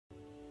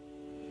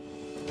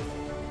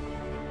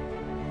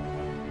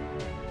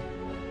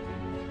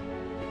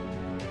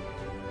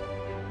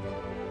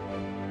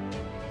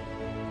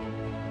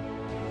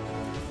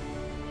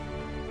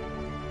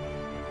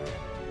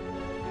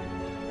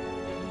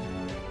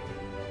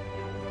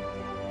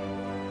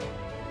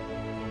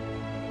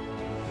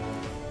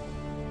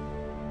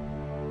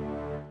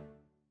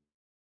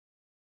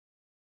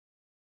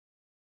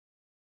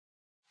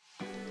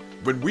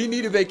When we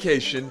need a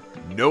vacation,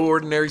 no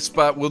ordinary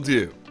spot will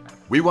do.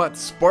 We want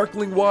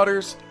sparkling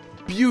waters,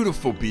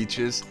 beautiful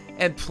beaches,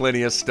 and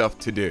plenty of stuff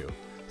to do.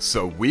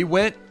 So we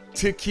went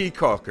to Caye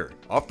Caulker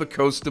off the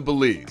coast of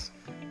Belize.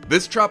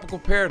 This tropical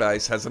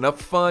paradise has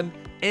enough fun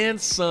and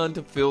sun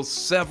to fill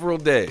several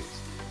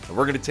days. And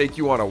we're going to take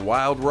you on a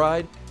wild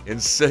ride in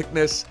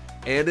sickness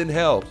and in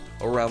health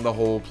around the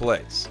whole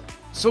place.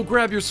 So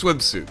grab your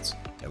swimsuits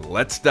and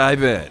let's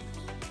dive in.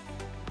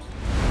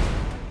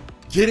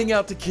 Getting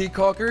out to Caye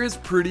Caulker is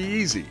pretty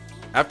easy.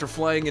 After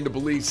flying into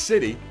Belize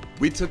City,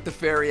 we took the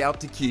ferry out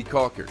to Caye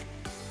Caulker.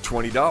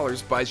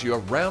 $20 buys you a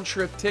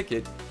round-trip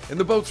ticket, and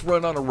the boats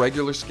run on a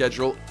regular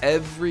schedule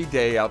every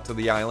day out to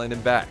the island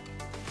and back.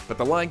 But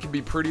the line can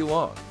be pretty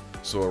long,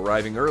 so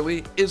arriving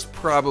early is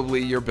probably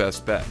your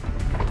best bet.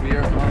 We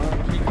are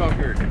on Caye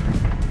Caulker.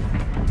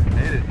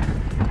 Made it.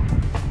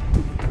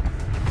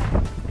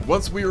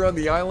 Once we were on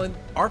the island,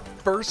 our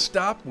first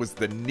stop was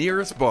the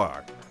nearest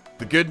bar.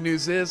 The good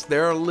news is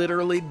there are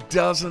literally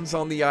dozens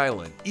on the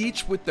island,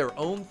 each with their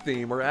own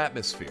theme or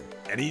atmosphere,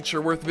 and each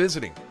are worth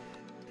visiting.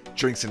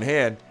 Drinks in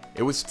hand,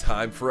 it was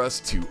time for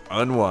us to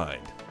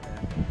unwind.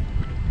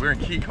 We're in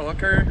Caye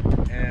Caulker,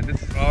 and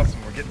this is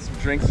awesome. We're getting some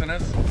drinks in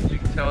us. As you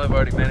can tell, I've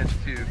already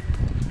managed to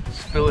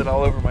spill it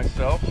all over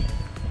myself.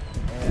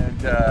 And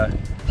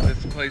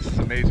this place is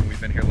amazing.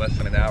 We've been here less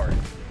than an hour.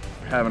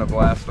 We're having a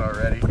blast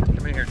already.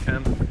 Come in here,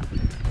 Tim.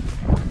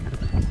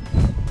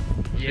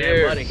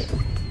 Yeah, buddy.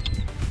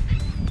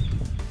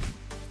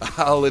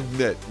 I'll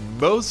admit,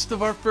 most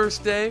of our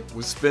first day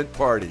was spent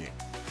partying.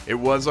 It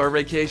was our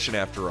vacation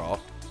after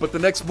all, but the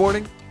next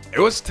morning, it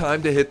was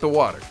time to hit the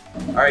water.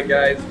 All right,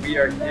 guys, we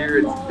are here.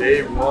 It's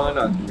day one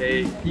on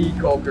Caye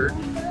Caulker.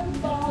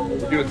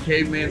 We're doing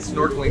caveman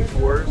snorkeling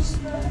tours,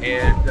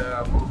 and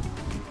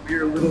we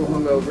are a little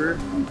hungover.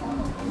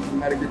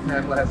 Had a good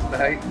time last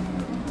night,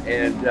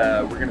 and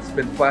we're gonna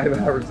spend 5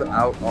 hours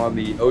out on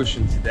the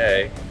ocean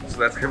today, so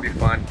that's gonna be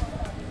fun.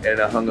 And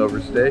a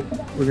hungover stay.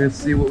 We're gonna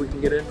see what we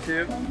can get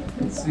into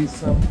and see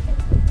some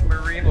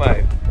marine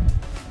life.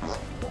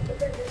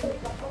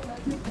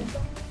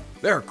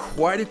 There are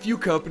quite a few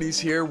companies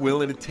here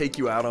willing to take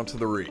you out onto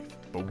the reef,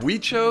 but we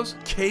chose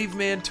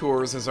Caveman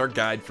Tours as our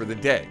guide for the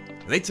day.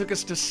 And they took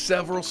us to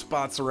several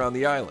spots around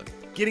the island.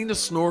 Getting to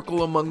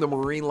snorkel among the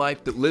marine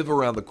life that live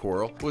around the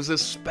coral was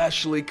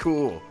especially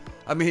cool.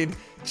 I mean,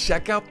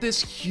 check out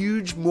this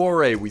huge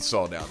moray we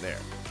saw down there.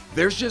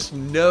 There's just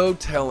no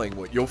telling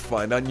what you'll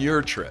find on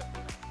your trip.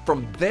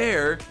 From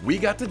there, we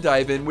got to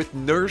dive in with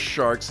nurse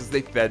sharks as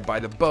they fed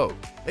by the boat.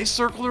 They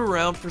circled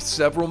around for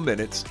several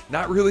minutes,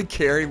 not really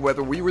caring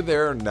whether we were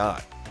there or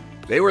not.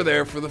 They were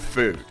there for the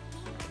food.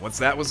 Once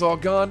that was all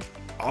gone,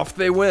 off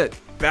they went,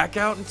 back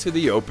out into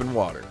the open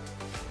water.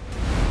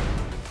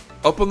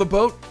 Up on the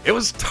boat, it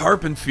was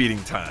tarpon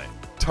feeding time.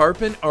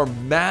 Tarpon are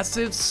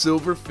massive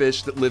silver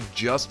fish that live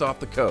just off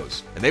the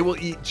coast, and they will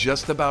eat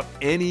just about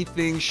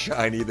anything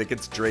shiny that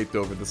gets draped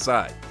over the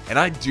side. And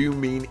I do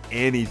mean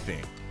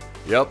anything.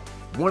 Yep,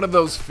 one of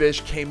those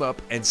fish came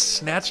up and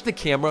snatched the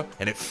camera,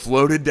 and it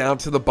floated down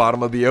to the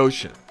bottom of the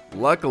ocean.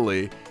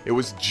 Luckily, it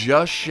was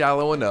just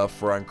shallow enough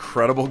for our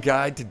incredible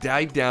guide to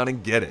dive down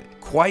and get it,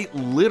 quite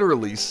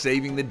literally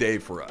saving the day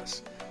for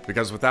us.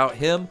 Because without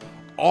him,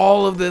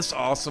 all of this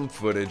awesome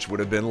footage would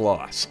have been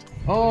lost.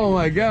 Oh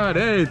my God,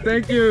 hey,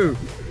 thank you.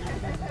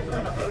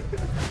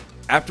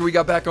 After we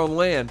got back on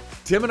land,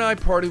 Tim and I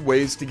parted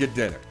ways to get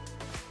dinner.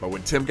 But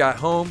when Tim got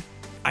home,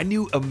 I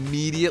knew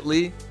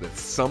immediately that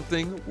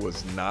something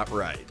was not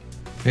right.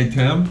 Hey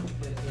Tim,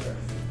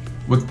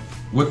 why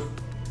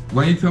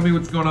don't you tell me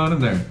what's going on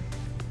in there?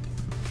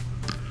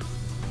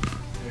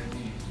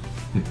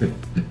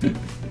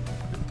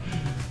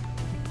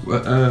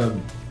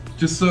 Well,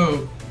 just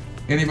so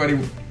anybody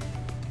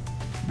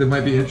that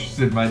might be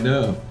interested might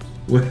know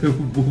what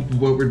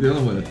we're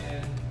dealing with.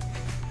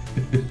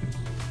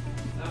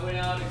 I went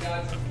out and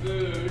got some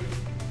food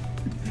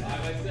by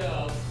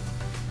myself.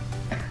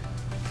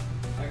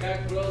 I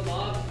got grilled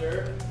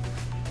lobster.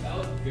 That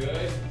was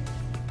good.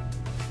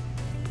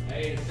 I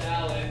ate a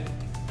salad.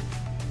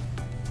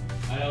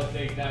 I don't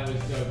think that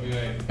was so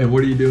good. And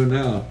what are you doing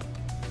now?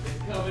 It's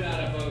coming out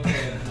of both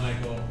ends,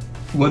 Michael.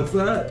 What's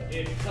that?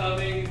 It's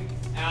coming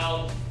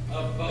out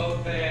of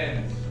both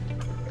ends.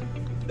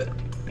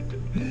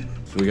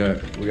 So we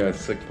got a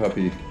sick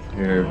puppy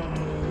here.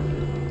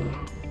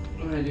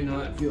 I do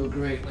not feel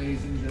great,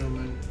 ladies and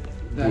gentlemen.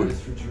 That is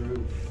for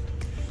true.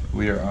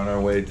 We are on our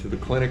way to the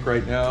clinic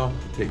right now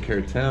to take care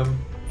of Tim.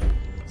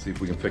 See if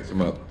we can fix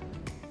him up.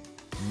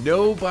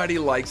 Nobody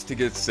likes to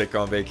get sick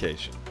on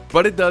vacation,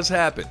 but it does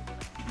happen.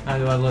 How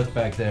do I look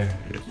back there?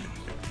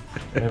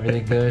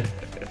 Everything good?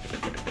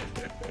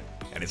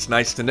 And it's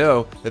nice to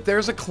know that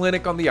there's a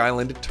clinic on the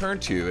island to turn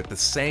to if the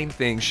same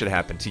thing should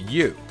happen to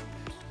you.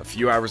 A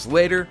few hours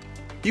later,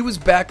 he was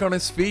back on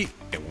his feet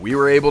and we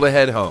were able to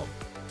head home.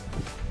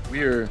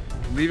 We are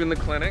leaving the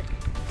clinic.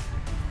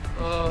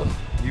 Oh,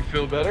 You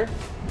feel better?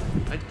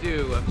 I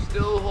do. I'm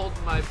still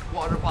holding my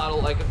water bottle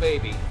like a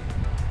baby,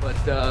 but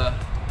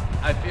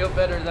I feel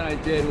better than I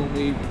did when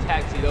we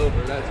taxied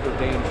over. That's for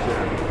damn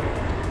sure.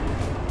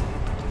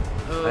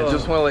 I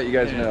just want to let you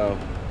guys know.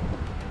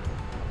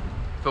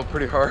 I feel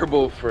pretty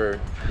horrible for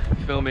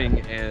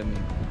filming and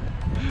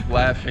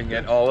laughing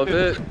at all of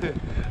it.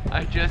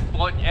 I just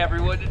want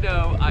everyone to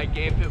know I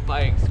gave him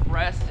my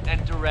express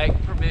and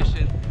direct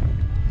permission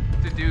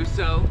to do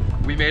so.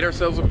 We made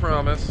ourselves a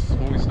promise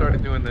when we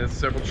started doing this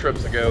several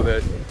trips ago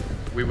that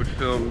we would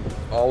film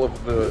all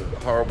of the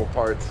horrible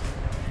parts,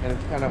 and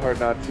it's kind of hard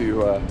not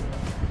to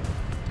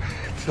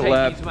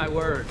laugh. To my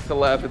word. To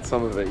laugh at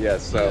some of it,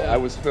 yes. So Yeah. I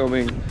was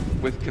filming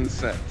with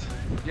consent.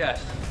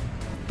 Yes.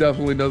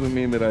 Definitely doesn't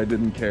mean that I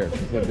didn't care,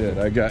 because I did.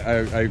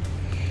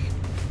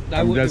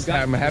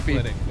 I'm happy.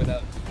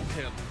 Without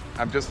him.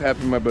 I'm just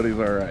happy my buddy's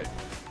all right.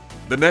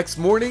 The next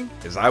morning,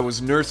 as I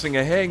was nursing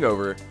a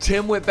hangover,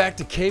 Tim went back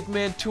to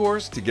Caveman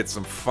Tours to get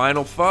some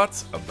final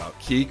thoughts about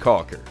Caye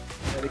Caulker.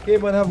 The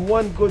Caveman have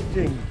one good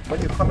thing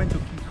when you come into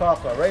Caye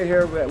Caulker. Right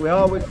here, we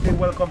always say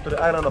welcome to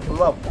the island of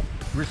love,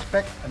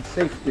 respect and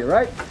safety,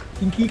 right?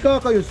 In Caye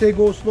Caulker, you say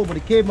go slow, but the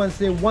Caveman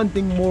say one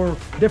thing more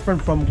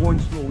different from going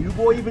slow. You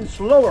go even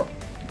slower.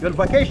 You're on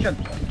vacation.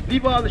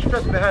 Leave all the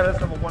stress behind. Let's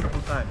have a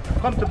wonderful time.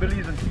 Come to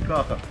Belize and Caye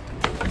Caulker.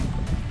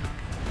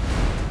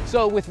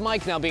 So with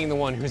Mike now being the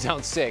one who's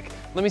out sick,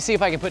 let me see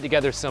if I can put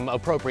together some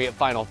appropriate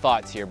final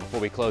thoughts here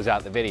before we close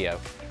out the video.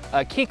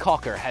 Caye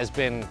Caulker has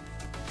been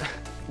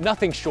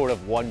nothing short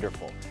of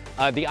wonderful.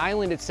 The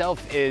island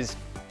itself is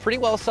pretty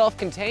well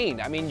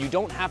self-contained. I mean, you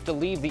don't have to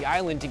leave the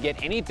island to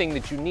get anything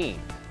that you need.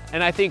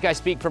 And I think I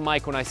speak for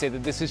Mike when I say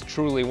that this is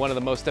truly one of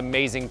the most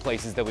amazing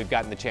places that we've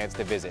gotten the chance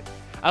to visit.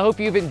 I hope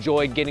you've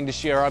enjoyed getting to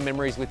share our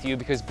memories with you,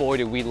 because boy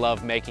do we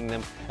love making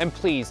them. And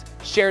please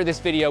share this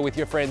video with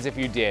your friends if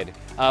you did.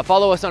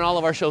 Follow us on all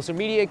of our social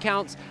media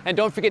accounts, and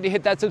don't forget to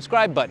hit that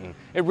subscribe button.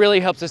 It really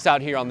helps us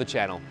out here on the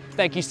channel.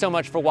 Thank you so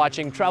much for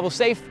watching. Travel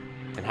safe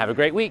and have a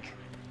great week.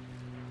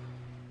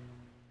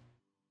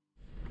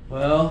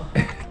 Well,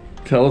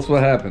 Tell us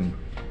what happened.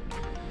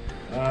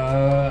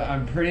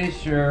 I'm pretty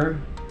sure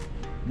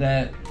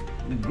that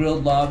the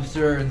grilled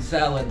lobster and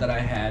salad that I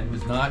had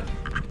was not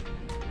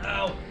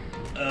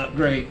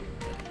great.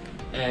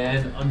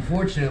 And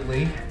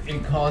unfortunately,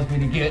 it caused me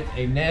to get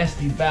a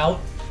nasty bout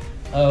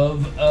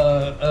of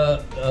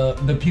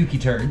the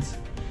pukey turds,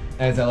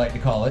 as I like to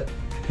call it.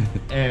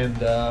 And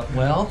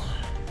well,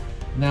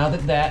 now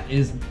that that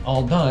is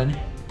all done,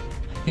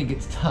 I think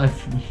it's time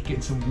for me to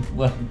get some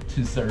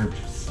well-deserved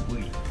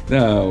sleep.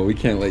 No, we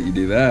can't let you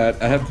do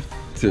that. I have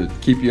to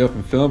keep you up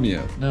and film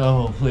you.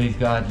 No, please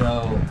God,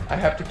 no. I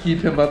have to keep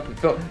him up and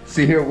film.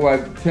 See here,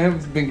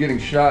 Tim's been getting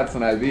shots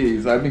and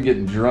IVs. I've been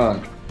getting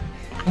drunk.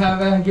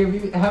 Haven't I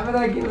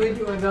given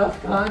you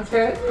enough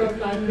content from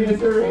my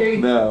misery?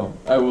 No,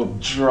 I will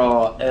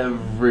draw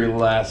every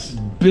last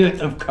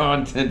bit of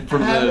content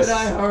from this.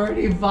 Haven't I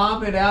already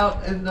vomited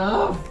out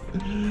enough?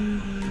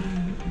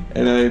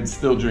 And I am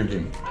still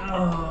drinking.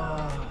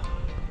 Oh,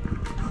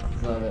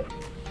 love it.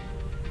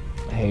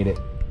 I hate it.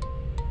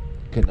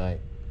 Good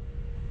night.